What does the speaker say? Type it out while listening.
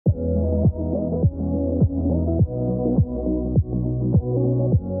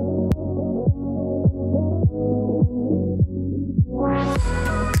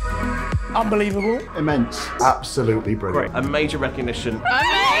Unbelievable. Immense. Absolutely brilliant. A major recognition.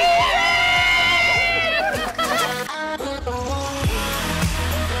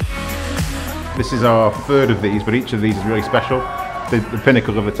 This is our third of these, but each of these is really special. The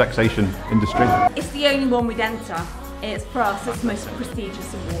pinnacle of the taxation industry. It's the only one we'd enter. It's for us, it's the most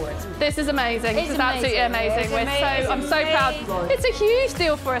prestigious award. This is amazing. This is absolutely amazing. I'm so proud. It's a huge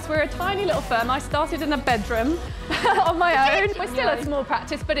deal for us. We're a tiny little firm. I started in a bedroom on my own. We're still a small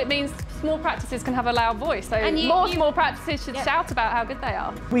practice, but it means small practices can have a loud voice. So more small practices should shout about how good they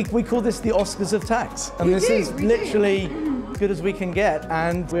are. We call this the Oscars of tax, and this is literally as good as we can get,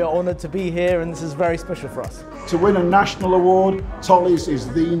 and we are honoured to be here, and this is very special for us. To win a national award, Tolley's is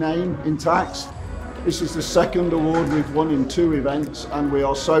the name in tax. This is the second award we've won in 2 events, and we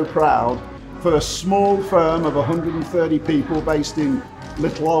are so proud. For a small firm of 130 people based in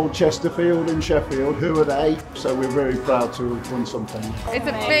little old Chesterfield in Sheffield, who are they? So we're very proud to have won something. It's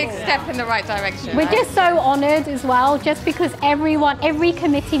a big step in the right direction. We're just so honoured as well, just because every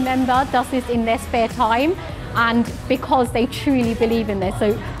committee member does this in their spare time, and because they truly believe in this, so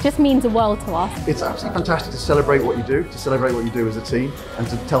it just means the world to us. It's absolutely fantastic to celebrate what you do, as a team, and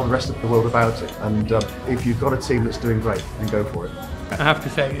to tell the rest of the world about it. And if you've got a team that's doing great, then go for it. I have to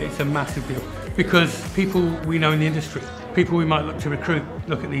say it's a massive deal, because people we know in the industry, people we might look to recruit,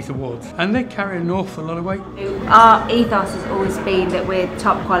 look at these awards, and they carry an awful lot of weight. Our ethos has always been that we're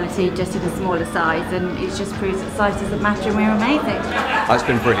top quality just in a smaller size, and it just proves that size doesn't matter and we're amazing. It's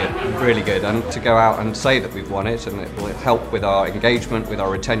been brilliant, really good, and to go out and say that we've won it, and it will help with our engagement, with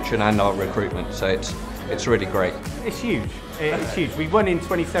our retention and our recruitment, so it's really great. It's huge. It's huge. We won in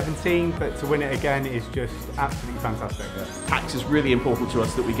 2017, but to win it again is just absolutely fantastic. Tax is really important to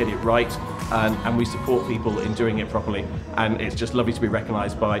us that we get it right, and we support people in doing it properly. And it's just lovely to be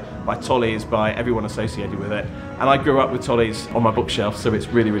recognised by Tolley's, by everyone associated with it. And I grew up with Tolley's on my bookshelf, so it's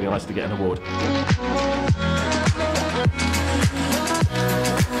really, really nice to get an award.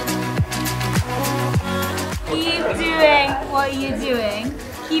 Keep doing what you're doing.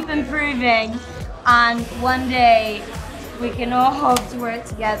 Keep improving, and one day we can all hope to work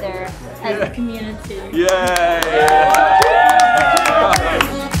together as a community. Yay!